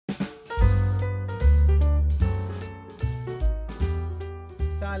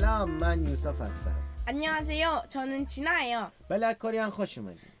سلام من یوسف هستم. 안녕하세요. 저는 진아예요. بلک کوریان خوش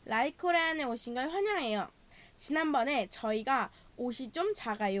اومدید. 라이코레안에 오신 걸 환영해요. 지난번에 저희가 옷이 좀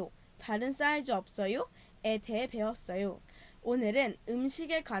작아요, 다른 사이즈 없어요?에 대해 배웠어요. 오늘은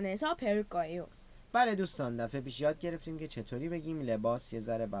음식에 관해서 배울 거예요. بله دوستان، دفعه پیش یاد گرفتیم که چطوری بگیم لباس یه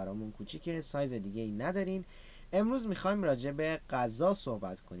ذره برامون کوچیکه، سایز دیگه ای ندارین. امروز میخوایم راجع به غذا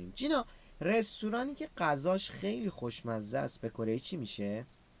صحبت کنیم. جینا، رستورانی که غذاش خیلی خوشمزه است به کره چی میشه؟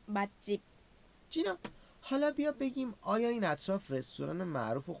 맛집. جینا، حالا بیا بگیم آیا این اطراف رستوران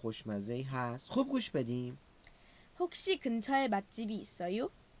معروف و خوشمزه ای هست؟ خوب گوش بدیم. 혹시 근처에 맛집이 있어요?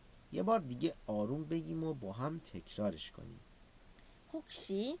 یه بار دیگه آروم بگیم و با هم تکرارش کنیم.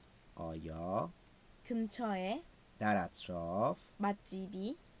 혹시 آیا 근처에 در اطراف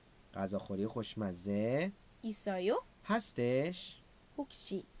맛집이 غذاخوری خوشمزه 있어요? هستش؟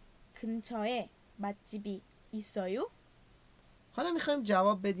 혹시 근처에 맛집이 있어요? حالا میخوایم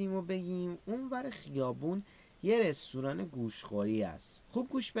جواب بدیم و بگیم اون ور خیابون یه رستوران گوشخوری است. خوب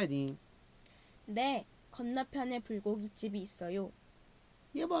گوش بدیم. 네, 건너편에 불고기집이 있어요.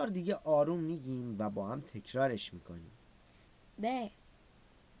 یه بار دیگه آروم میگیم و با هم تکرارش میکنیم. 네,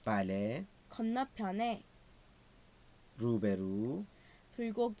 بله. 건너편에 روبرو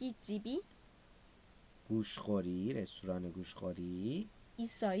불고기집이 گوشخوری، رستوران گوشخوری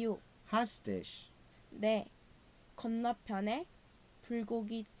있어요. هستش. 네, 건너편에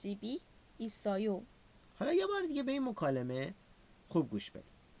불고기집이 있어요. حالا یه بار دیگه به این مکالمه خوب گوش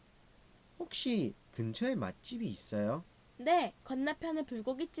بدیم. 혹시 근처에 맛집이 있어요؟ 네, 건너편에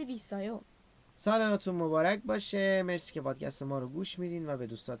불고기집이 있어요. سالانتون مبارک باشه. مرسی که پادکست ما رو گوش میدین و به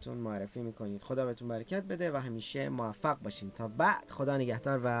دوستاتون معرفی میکنید. خدا بهتون برکت بده و همیشه موفق باشین. تا بعد، خدا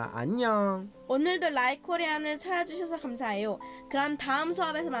نگهدار و 안녕. 오늘도 라이코리안을 찾아주셔서 감사해요. 그럼 다음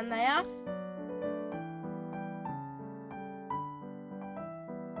수업에서 만나요.